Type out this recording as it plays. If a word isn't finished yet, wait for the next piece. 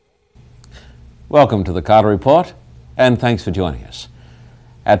Welcome to the Carter Report, and thanks for joining us.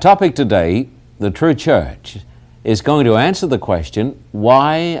 Our topic today, the true church, is going to answer the question,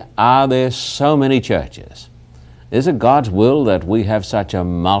 why are there so many churches? Is it God's will that we have such a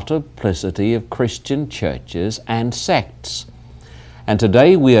multiplicity of Christian churches and sects? And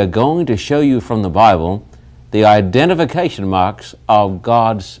today we are going to show you from the Bible the identification marks of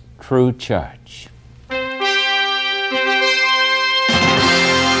God's true church.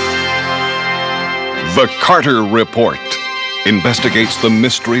 The Carter Report investigates the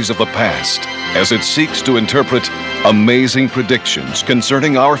mysteries of the past as it seeks to interpret amazing predictions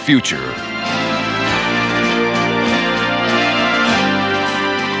concerning our future.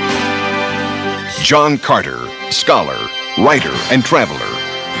 John Carter, scholar, writer, and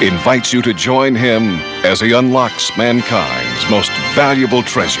traveler, invites you to join him as he unlocks mankind's most valuable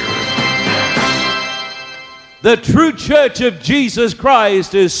treasure. The true church of Jesus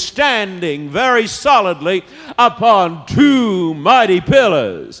Christ is standing very solidly upon two mighty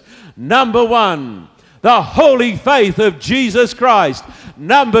pillars. Number one, the holy faith of Jesus Christ.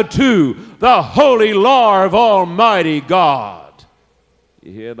 Number two, the holy law of Almighty God.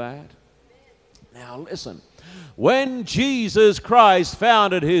 You hear that? Now listen, when Jesus Christ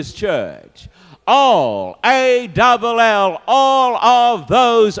founded His church, all of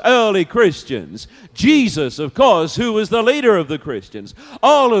those early Christians, Jesus, of course, who was the leader of the Christians,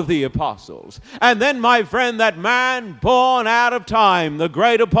 all of the apostles, and then, my friend, that man born out of time, the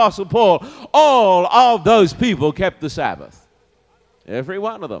great apostle Paul, all of those people kept the Sabbath. Every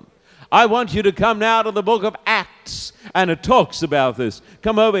one of them. I want you to come now to the book of Acts, and it talks about this.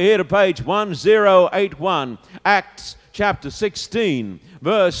 Come over here to page 1081, Acts chapter 16,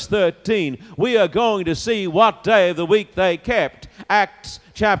 verse 13. We are going to see what day of the week they kept. Acts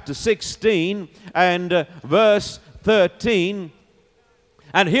chapter 16 and verse 13.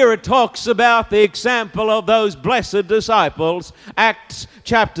 And here it talks about the example of those blessed disciples. Acts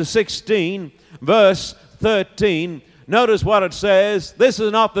chapter 16, verse 13. Notice what it says. This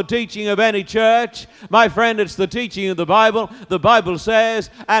is not the teaching of any church. My friend, it's the teaching of the Bible. The Bible says,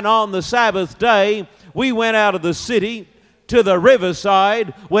 and on the Sabbath day, we went out of the city to the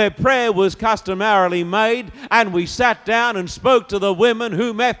riverside where prayer was customarily made, and we sat down and spoke to the women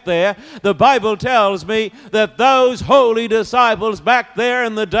who met there. The Bible tells me that those holy disciples back there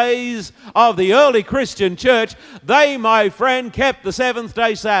in the days of the early Christian church, they, my friend, kept the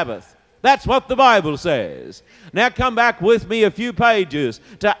seventh-day Sabbath. That's what the Bible says. Now come back with me a few pages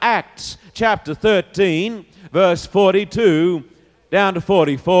to Acts chapter 13, verse 42 down to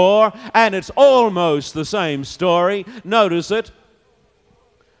 44, and it's almost the same story. Notice it,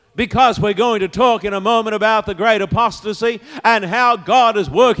 because we're going to talk in a moment about the great apostasy and how God is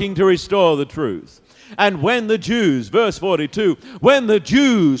working to restore the truth. And when the Jews, verse 42, when the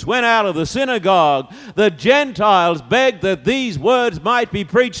Jews went out of the synagogue, the Gentiles begged that these words might be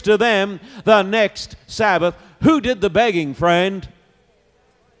preached to them the next Sabbath. Who did the begging, friend?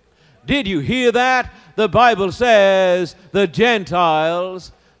 Did you hear that? The Bible says the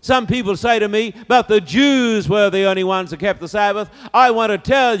Gentiles. Some people say to me, but the Jews were the only ones that kept the Sabbath. I want to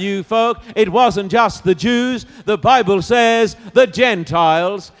tell you, folk, it wasn't just the Jews. The Bible says the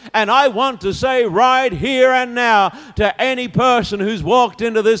Gentiles. And I want to say right here and now to any person who's walked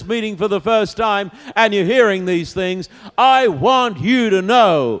into this meeting for the first time and you're hearing these things, I want you to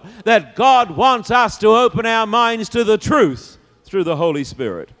know that God wants us to open our minds to the truth through the Holy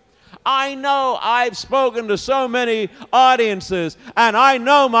Spirit. I know I've spoken to so many audiences, and I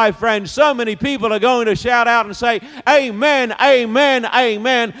know, my friends, so many people are going to shout out and say, amen, amen,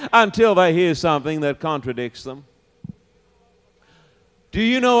 amen, until they hear something that contradicts them. Do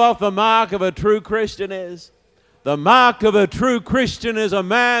you know what the mark of a true Christian is? The mark of a true Christian is a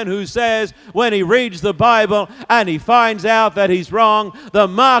man who says, when he reads the Bible and he finds out that he's wrong, the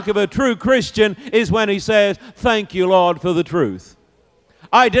mark of a true Christian is when he says, thank you, Lord, for the truth.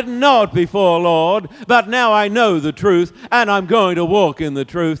 I didn't know it before, Lord, but now I know the truth, and I'm going to walk in the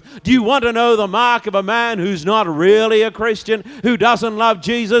truth. Do you want to know the mark of a man who's not really a Christian, who doesn't love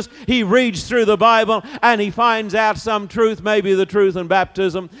Jesus? He reads through the Bible, and he finds out some truth, maybe the truth in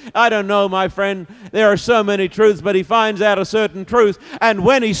baptism. I don't know, my friend. There are so many truths, but he finds out a certain truth, and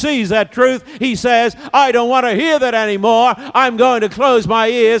when he sees that truth, he says, I don't want to hear that anymore. I'm going to close my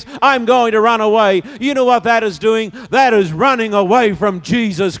ears. I'm going to run away. You know what that is doing? That is running away from Jesus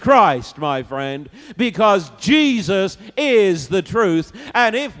Christ, my friend, because Jesus is the truth.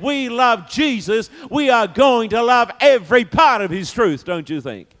 And if we love Jesus, we are going to love every part of His truth, don't you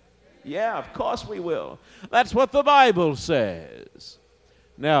think? Yeah, of course we will. That's what the Bible says.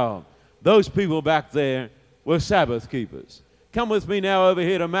 Now, those people back there were Sabbath keepers. Come with me now over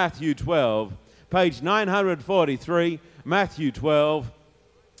here to Matthew 12, page 943, Matthew 12.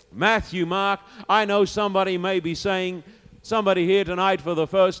 Matthew, Mark. I know somebody may be saying, somebody here tonight for the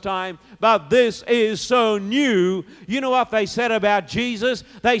first time, but this is so new. You know what they said about Jesus?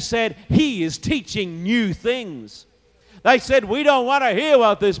 They said, he is teaching new things. They said, we don't want to hear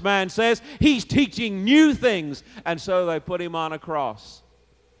what this man says. He's teaching new things. And so they put him on a cross.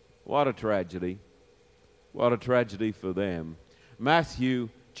 What a tragedy. What a tragedy for them. Matthew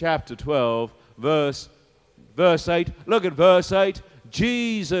chapter 12, verse 8. Look at verse 8.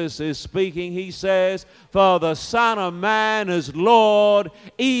 Jesus is speaking. He says, for the Son of Man is Lord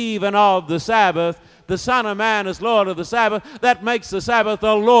even of the Sabbath. The Son of Man is Lord of the Sabbath. That makes the Sabbath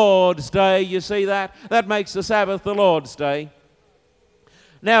the Lord's day. You see that? That makes the Sabbath the Lord's day.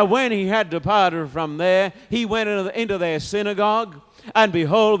 Now when he had departed from there, he went into their synagogue. And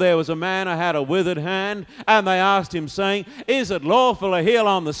behold, there was a man who had a withered hand, and they asked him, saying, is it lawful to heal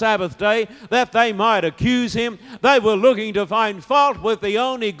on the Sabbath day, that they might accuse him? They were looking to find fault with the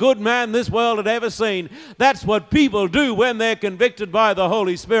only good man this world had ever seen. That's what people do when they're convicted by the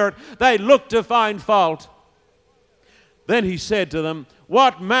Holy Spirit. They look to find fault. Then he said to them,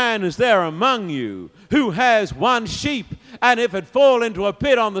 what man is there among you who has one sheep, and if it fall into a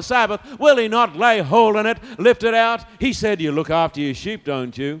pit on the Sabbath, will he not lay hold on it, lift it out? He said, you look after your sheep,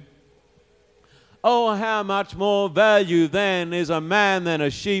 don't you? Oh, how much more value then is a man than a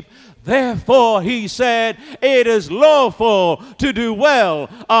sheep. Therefore, he said, it is lawful to do well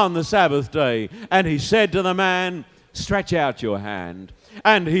on the Sabbath day. And he said to the man, stretch out your hand.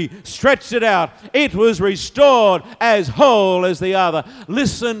 And he stretched it out. It was restored as whole as the other.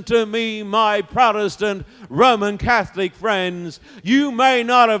 Listen to me, my Protestant Roman Catholic friends. You may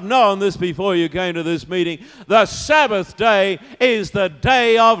not have known this before you came to this meeting. The Sabbath day is the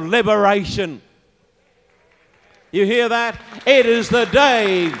day of liberation. You hear that? It is the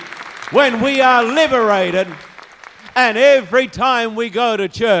day when we are liberated. And every time we go to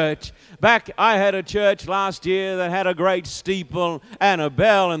church, I had a church last year that had a great steeple and a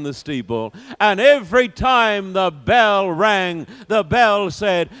bell in the steeple. And every time the bell rang, the bell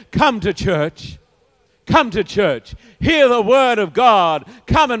said, come to church. Come to church. Hear the word of God.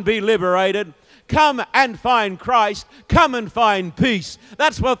 Come and be liberated. Come and find Christ. Come and find peace.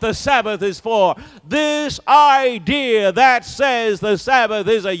 That's what the Sabbath is for. This idea that says the Sabbath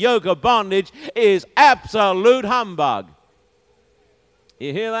is a yoke of bondage is absolute humbug.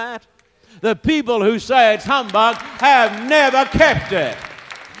 You hear that? The people who say it's humbug have never kept it.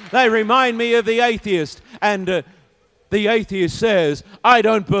 They remind me of the atheist. And the atheist says, I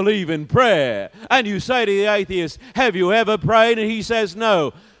don't believe in prayer. And you say to the atheist, have you ever prayed? And he says,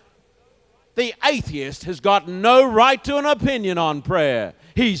 no. The atheist has got no right to an opinion on prayer.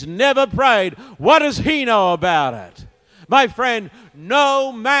 He's never prayed. What does he know about it? My friend,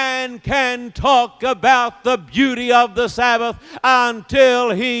 no man can talk about the beauty of the Sabbath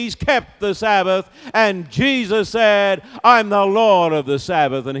until he's kept the Sabbath. And Jesus said, I'm the Lord of the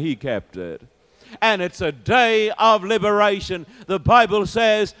Sabbath, and he kept it. And it's a day of liberation. The Bible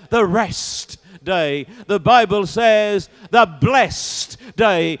says the rest day. The Bible says the blessed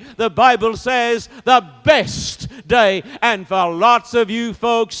day. The Bible says the best day. And for lots of you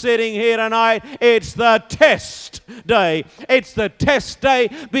folks sitting here tonight, it's the test day. It's the test day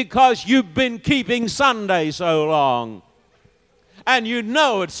because you've been keeping Sunday so long. And you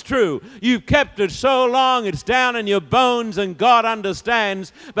know it's true. You've kept it so long, it's down in your bones, and God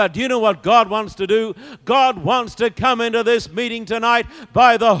understands. But do you know what God wants to do? God wants to come into this meeting tonight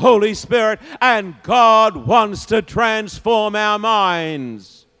by the Holy Spirit, and God wants to transform our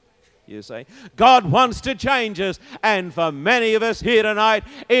minds. You say, God wants to change us, and for many of us here tonight,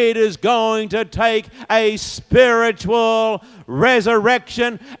 it is going to take a spiritual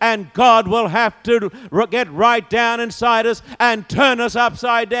resurrection, and God will have to get right down inside us and turn us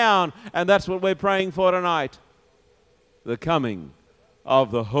upside down. And that's what we're praying for tonight, the coming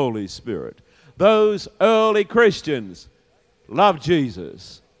of the Holy Spirit. Those early Christians loved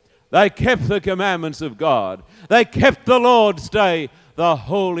Jesus. They kept the commandments of God. They kept the Lord's Day, the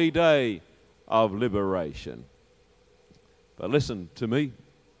holy day of liberation. But listen to me.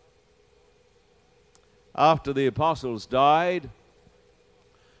 After the apostles died,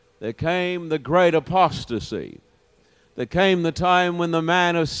 there came the great apostasy. There came the time when the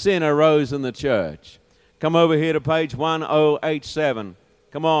man of sin arose in the church. Come over here to page 1087.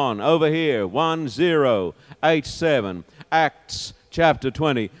 Come on, over here, 1087. Acts chapter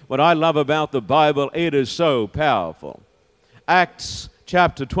 20. What I love about the Bible, it is so powerful. Acts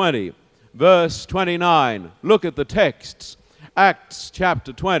chapter 20, verse 29. Look at the texts. Acts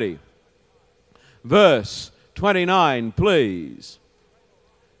chapter 20, verse 29, please.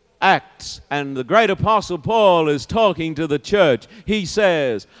 Acts, and the great apostle Paul is talking to the church. He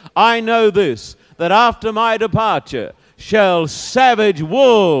says, I know this, that after my departure shall savage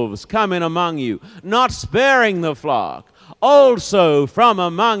wolves come in among you, not sparing the flock. Also from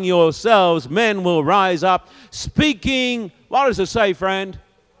among yourselves men will rise up, speaking, what does it say, friend?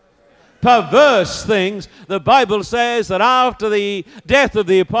 Perverse things. The Bible says that after the death of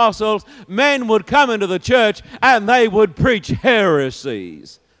the apostles, men would come into the church and they would preach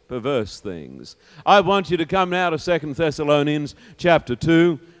heresies. Perverse things. I want you to come now to 2 Thessalonians chapter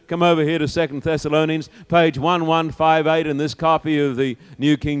 2. Come over here to 2 Thessalonians, page 1158 in this copy of the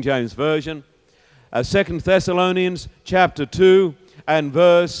New King James Version. 2 Thessalonians chapter 2 and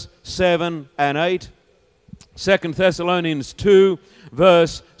verse 7 and 8. 2 Thessalonians 2,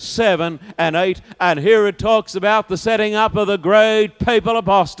 verse 7 and 8. And here it talks about the setting up of the great papal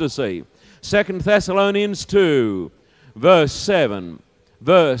apostasy. 2 Thessalonians 2, verse 7.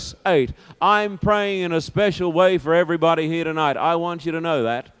 Verse 8. I'm praying in a special way for everybody here tonight. I want you to know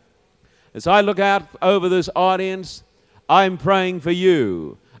that. As I look out over this audience, I'm praying for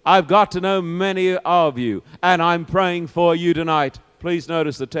you. I've got to know many of you, and I'm praying for you tonight. Please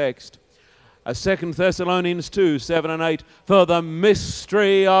notice the text. 2 Thessalonians 2, 7 and 8. For the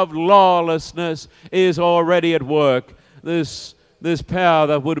mystery of lawlessness is already at work. This power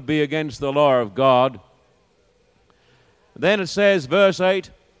that would be against the law of God. Then it says, verse 8,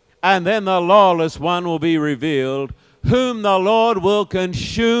 and then the lawless one will be revealed, whom the Lord will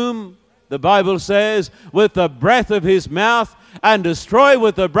consume, the Bible says, with the breath of his mouth, and destroy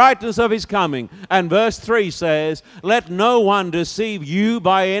with the brightness of his coming. And verse 3 says, let no one deceive you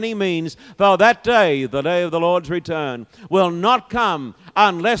by any means, for that day, the day of the Lord's return, will not come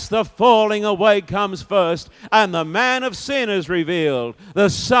unless the falling away comes first, and the man of sin is revealed, the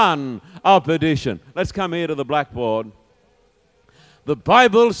son of perdition. Let's come here to the blackboard. The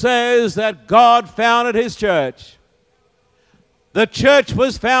Bible says that God founded his church. The church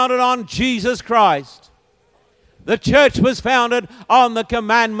was founded on Jesus Christ. The church was founded on the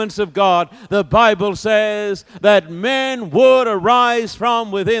commandments of God. The Bible says that men would arise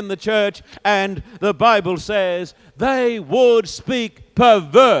from within the church, and the Bible says they would speak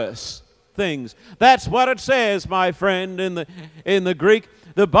perverse things. That's what it says, my friend, in the Greek.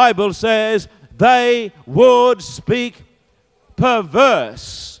 The Bible says they would speak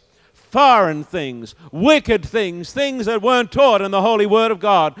perverse, foreign things, wicked things, things that weren't taught in the Holy Word of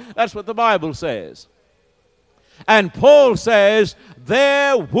God. That's what the Bible says. And Paul says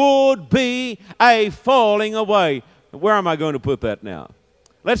there would be a falling away. Where am I going to put that now?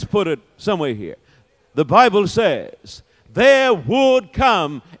 Let's put it somewhere here. The Bible says there would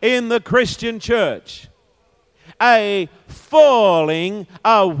come in the Christian church a falling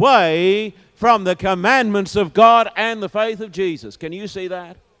away from the commandments of God and the faith of Jesus. Can you see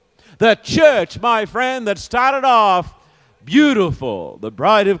that? The church, my friend, that started off beautiful, the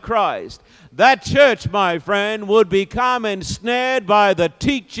bride of Christ, that church, my friend, would become ensnared by the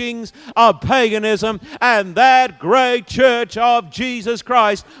teachings of paganism, and that great church of Jesus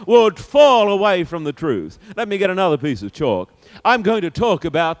Christ would fall away from the truth. Let me get another piece of chalk. I'm going to talk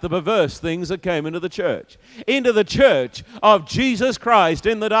about the perverse things that came into the church. Into the church of Jesus Christ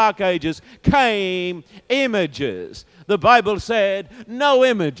in the Dark Ages came images. The Bible said no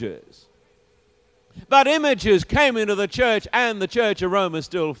images. But images came into the church, and the church of Rome is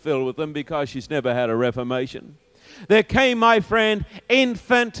still filled with them because she's never had a reformation. There came, my friend,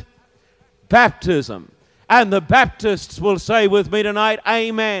 infant baptism. And the Baptists will say with me tonight,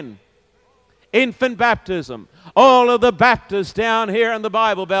 amen. Infant baptism. All of the Baptists down here in the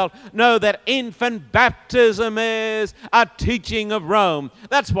Bible Belt know that infant baptism is a teaching of Rome.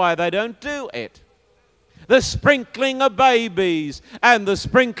 That's why they don't do it. The sprinkling of babies and the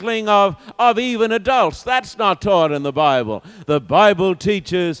sprinkling of even adults, that's not taught in the Bible. The Bible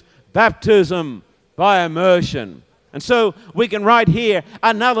teaches baptism by immersion. And so we can write here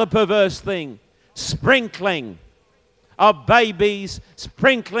another perverse thing. Sprinkling of babies,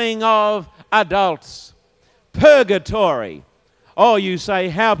 sprinkling of adults. Purgatory. Oh, you say,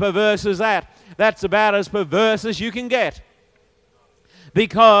 how perverse is that? That's about as perverse as you can get.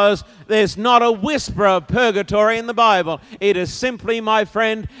 Because there's not a whisper of purgatory in the Bible. It is simply, my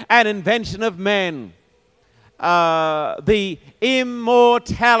friend, an invention of men. The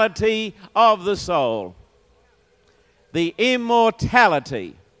immortality of the soul. The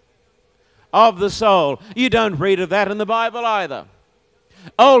immortality of the soul. You don't read of that in the Bible either.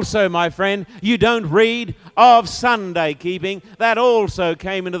 Also, my friend, you don't read of Sunday keeping. That also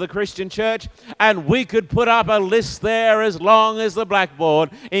came into the Christian church, and we could put up a list there as long as the blackboard,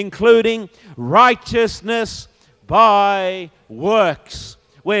 including righteousness by works.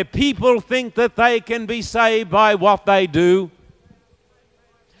 where people think that they can be saved by what they do,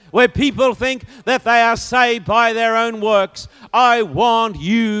 where people think that they are saved by their own works. I want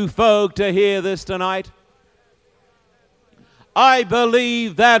you folk to hear this tonight. I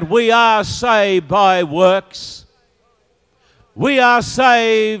believe that we are saved by works. We are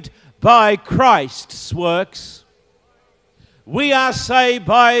saved by Christ's works. We are saved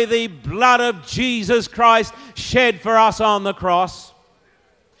by the blood of Jesus Christ shed for us on the cross.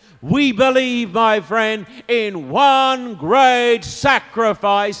 We believe, my friend, in one great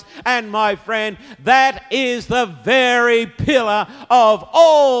sacrifice, and my friend, that is the very pillar of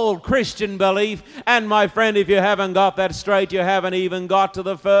all Christian belief. And my friend, if you haven't got that straight, you haven't even got to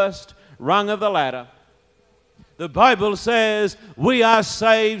the first rung of the ladder. The Bible says we are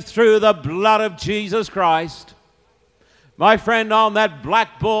saved through the blood of Jesus Christ. My friend, on that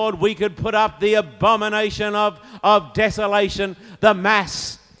blackboard we could put up the abomination of desolation, the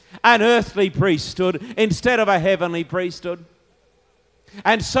Mass, an earthly priesthood instead of a heavenly priesthood.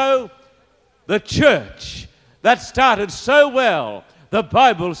 And so the church that started so well, the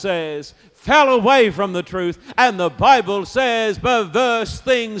Bible says, fell away from the truth, and the Bible says perverse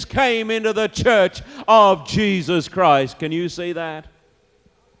things came into the church of Jesus Christ. Can you see that?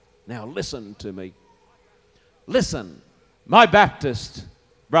 Now listen to me. Listen, my Baptist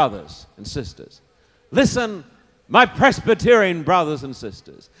brothers and sisters. Listen, my Presbyterian brothers and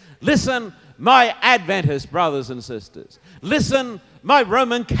sisters. Listen, my Adventist brothers and sisters. Listen, my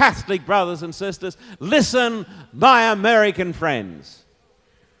Roman Catholic brothers and sisters. Listen, my American friends.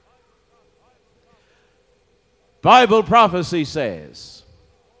 Bible prophecy says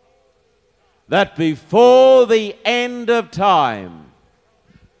that before the end of time,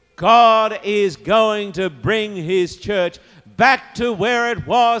 God is going to bring His church back to where it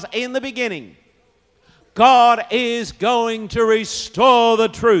was in the beginning. God is going to restore the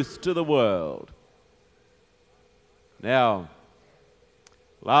truth to the world. Now,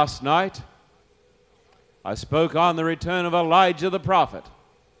 last night, I spoke on the return of Elijah the prophet.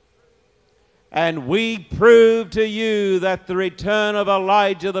 And we proved to you that the return of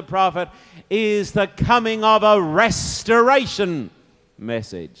Elijah the prophet is the coming of a restoration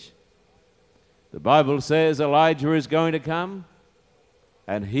message. The Bible says Elijah is going to come,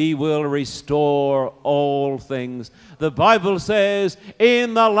 and he will restore all things. The Bible says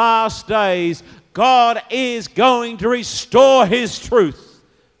in the last days, God is going to restore His truth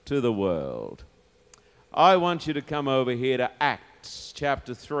to the world. I want you to come over here to Acts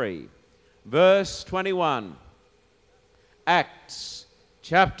chapter 3, verse 21. Acts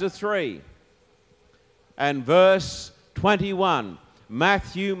chapter 3 and verse 21.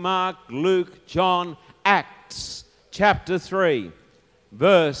 Matthew, Mark, Luke, John, Acts chapter 3.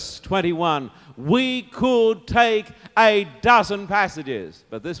 Verse 21. We could take a dozen passages,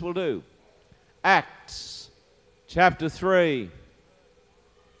 but this will do. Acts chapter 3.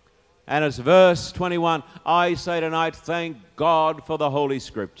 And it's verse 21. I say tonight, thank God for the Holy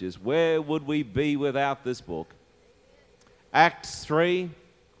Scriptures. Where would we be without this book? Acts 3,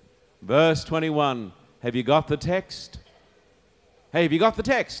 verse 21. Have you got the text? Hey, have you got the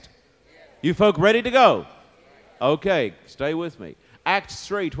text? You folk ready to go? Okay, stay with me. Acts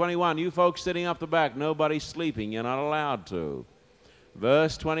 3:21. You folks sitting up the back, nobody's sleeping. You're not allowed to.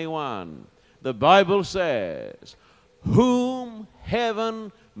 Verse 21. The Bible says, whom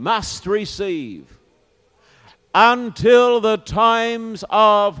heaven must receive until the times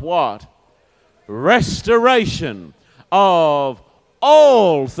of what? Restoration of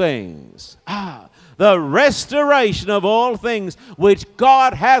all things. The restoration of all things which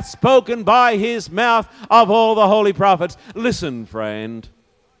God hath spoken by His mouth of all the holy prophets. Listen, friend.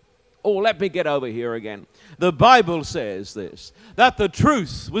 Oh, let me get over here again. The Bible says this, that the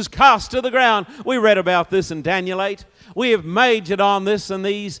truth was cast to the ground. We read about this in Daniel 8. We have majored on this in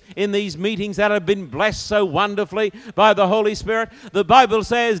these meetings that have been blessed so wonderfully by the Holy Spirit. The Bible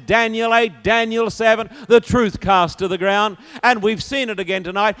says, Daniel 8, Daniel 7, the truth cast to the ground. And we've seen it again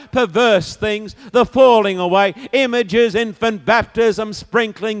tonight. Perverse things, the falling away, images, infant baptism,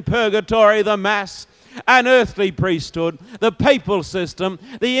 sprinkling, purgatory, the Mass, an earthly priesthood, the papal system,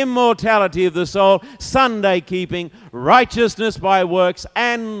 the immortality of the soul, Sunday keeping, righteousness by works,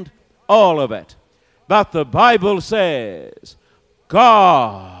 and all of it. But the Bible says,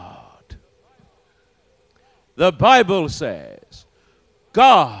 God. The Bible says,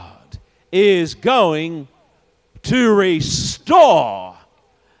 God is going to restore.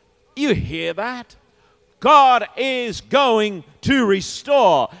 You hear that? God is going to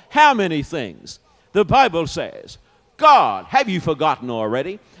restore. How many things? The Bible says, God, have you forgotten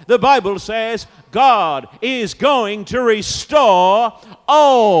already? The Bible says God is going to restore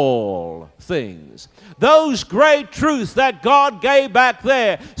all things. Those great truths that God gave back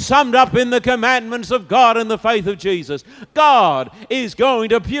there, summed up in the commandments of God and the faith of Jesus. God is going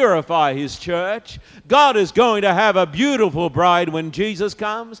to purify His church. God is going to have a beautiful bride when Jesus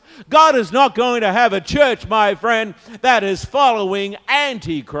comes. God is not going to have a church, my friend, that is following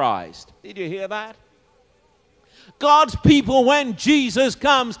Antichrist. Did you hear that? God's people, when Jesus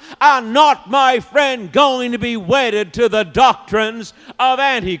comes, are not, my friend, going to be wedded to the doctrines of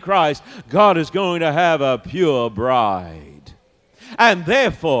Antichrist. God is going to have a pure bride. And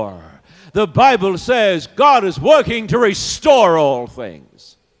therefore, the Bible says God is working to restore all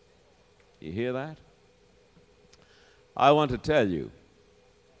things. You hear that? I want to tell you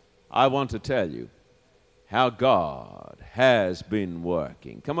how God has been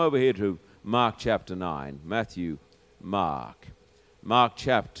working. Come over here to Mark chapter 9. Mark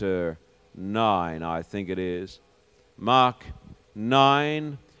chapter 9, I think it is. Mark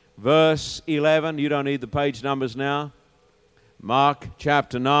 9, verse 11. You don't need the page numbers now. Mark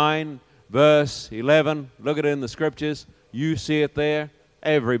chapter 9, verse 11. Look at it in the scriptures. You see it there.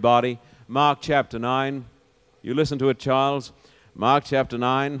 Everybody. Mark chapter 9. You listen to it, Charles. Mark chapter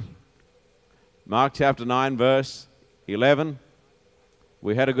 9. Mark chapter 9, verse 11.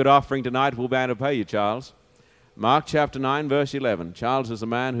 We had a good offering tonight. We'll be able to pay you, Charles. Mark chapter 9, verse 11. Charles is the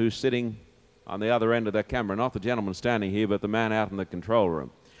man who's sitting on the other end of that camera. Not the gentleman standing here, but the man out in the control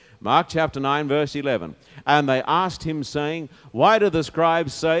room. Mark chapter 9, verse 11. And they asked him, saying, Why do the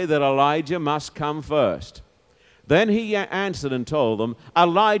scribes say that Elijah must come first? Then he answered and told them,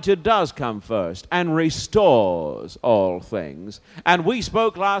 Elijah does come first and restores all things. And we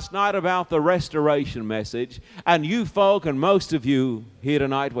spoke last night about the restoration message. And you folk, and most of you here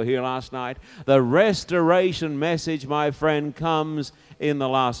tonight were here last night, the restoration message, my friend, comes in the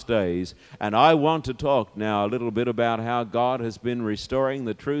last days. And I want to talk now a little bit about how God has been restoring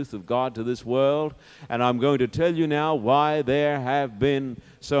the truth of God to this world. And I'm going to tell you now why there have been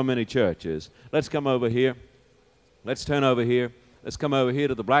so many churches. Let's come over here. Let's turn over here. Let's come over here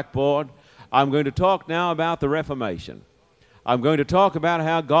to the blackboard. I'm going to talk now about the Reformation. I'm going to talk about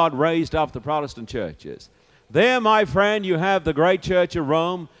how God raised up the Protestant churches. There, my friend, you have the great church of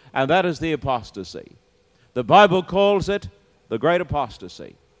Rome, and that is the apostasy. The Bible calls it the great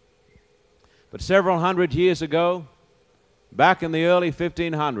apostasy. But several hundred years ago, back in the early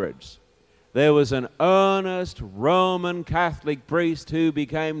 1500s, there was an earnest Roman Catholic priest who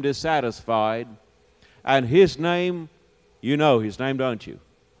became dissatisfied. And his name, you know his name, don't you?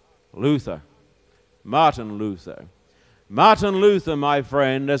 Luther. Martin Luther. Martin Luther, my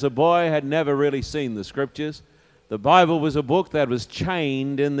friend, as a boy had never really seen the scriptures. The Bible was a book that was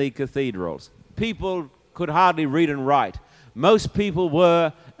chained in the cathedrals. People could hardly read and write. Most people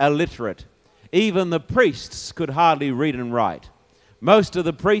were illiterate. Even the priests could hardly read and write. Most of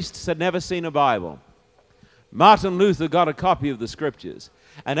the priests had never seen a Bible. Martin Luther got a copy of the scriptures.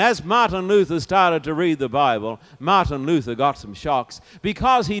 And as Martin Luther started to read the Bible, Martin Luther got some shocks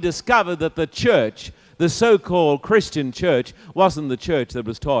because he discovered that the church, the so-called Christian church, wasn't the church that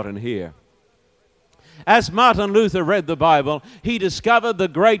was taught in here. As Martin Luther read the Bible, he discovered the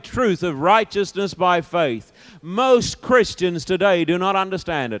great truth of righteousness by faith. Most Christians today do not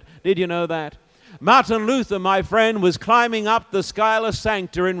understand it. Did you know that? Martin Luther, my friend, was climbing up the Scala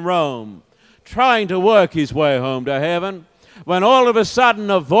Sancta in Rome, trying to work his way home to heaven, when all of a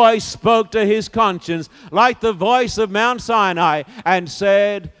sudden a voice spoke to his conscience like the voice of Mount Sinai and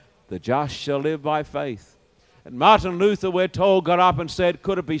said, the just shall live by faith. And Martin Luther, we're told, got up and said,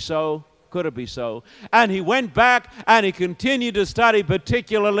 could it be so? Could it be so? And he went back and he continued to study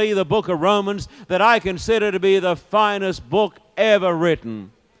particularly the book of Romans that I consider to be the finest book ever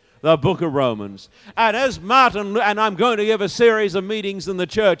written. The book of Romans. And and I'm going to give a series of meetings in the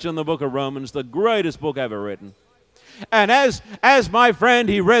church on the book of Romans, the greatest book ever written. And as my friend,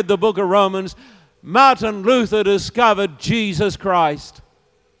 he read the book of Romans, Martin Luther discovered Jesus Christ.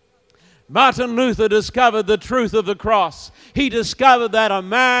 Martin Luther discovered the truth of the cross. He discovered that a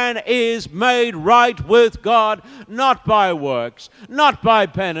man is made right with God, not by works, not by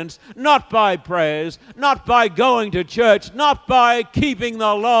penance, not by prayers, not by going to church, not by keeping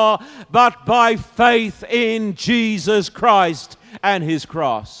the law, but by faith in Jesus Christ and his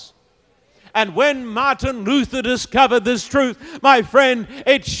cross. And when Martin Luther discovered this truth, my friend,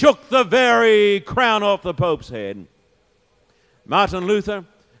 it shook the very crown off the Pope's head. Martin Luther,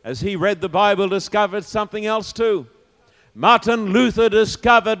 as he read the Bible, discovered something else too. Martin Luther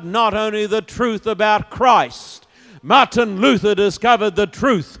discovered not only the truth about Christ, Martin Luther discovered the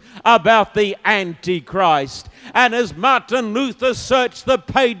truth about the Antichrist. And as Martin Luther searched the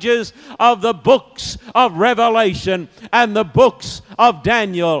pages of the books of Revelation and the books of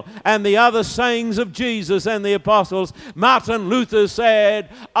Daniel and the other sayings of Jesus and the apostles, Martin Luther said,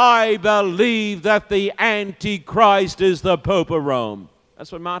 I believe that the Antichrist is the Pope of Rome.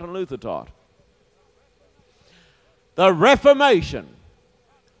 That's what Martin Luther taught. The Reformation,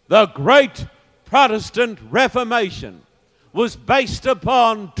 the great Protestant Reformation, was based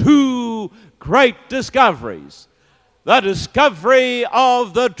upon two great discoveries: the discovery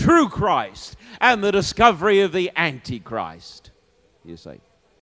of the true Christ and the discovery of the Antichrist. You say,